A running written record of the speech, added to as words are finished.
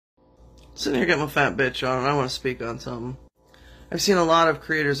Sitting here getting my fat bitch on, and I want to speak on something. I've seen a lot of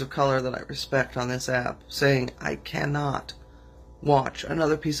creators of color that I respect on this app saying I cannot watch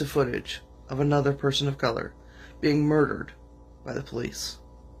another piece of footage of another person of color being murdered by the police.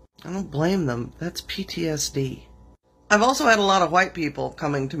 I don't blame them. That's PTSD. I've also had a lot of white people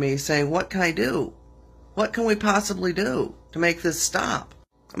coming to me saying, what can I do? What can we possibly do to make this stop?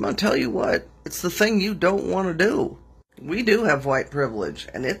 I'm going to tell you what, it's the thing you don't want to do. We do have white privilege,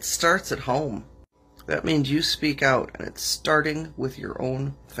 and it starts at home. That means you speak out, and it's starting with your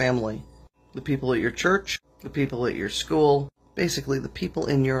own family. The people at your church, the people at your school, basically the people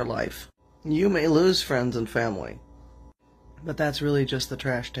in your life. You may lose friends and family, but that's really just the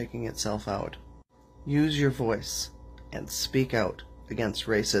trash taking itself out. Use your voice and speak out against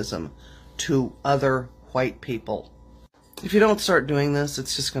racism to other white people. If you don't start doing this,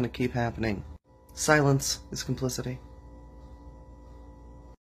 it's just going to keep happening. Silence is complicity.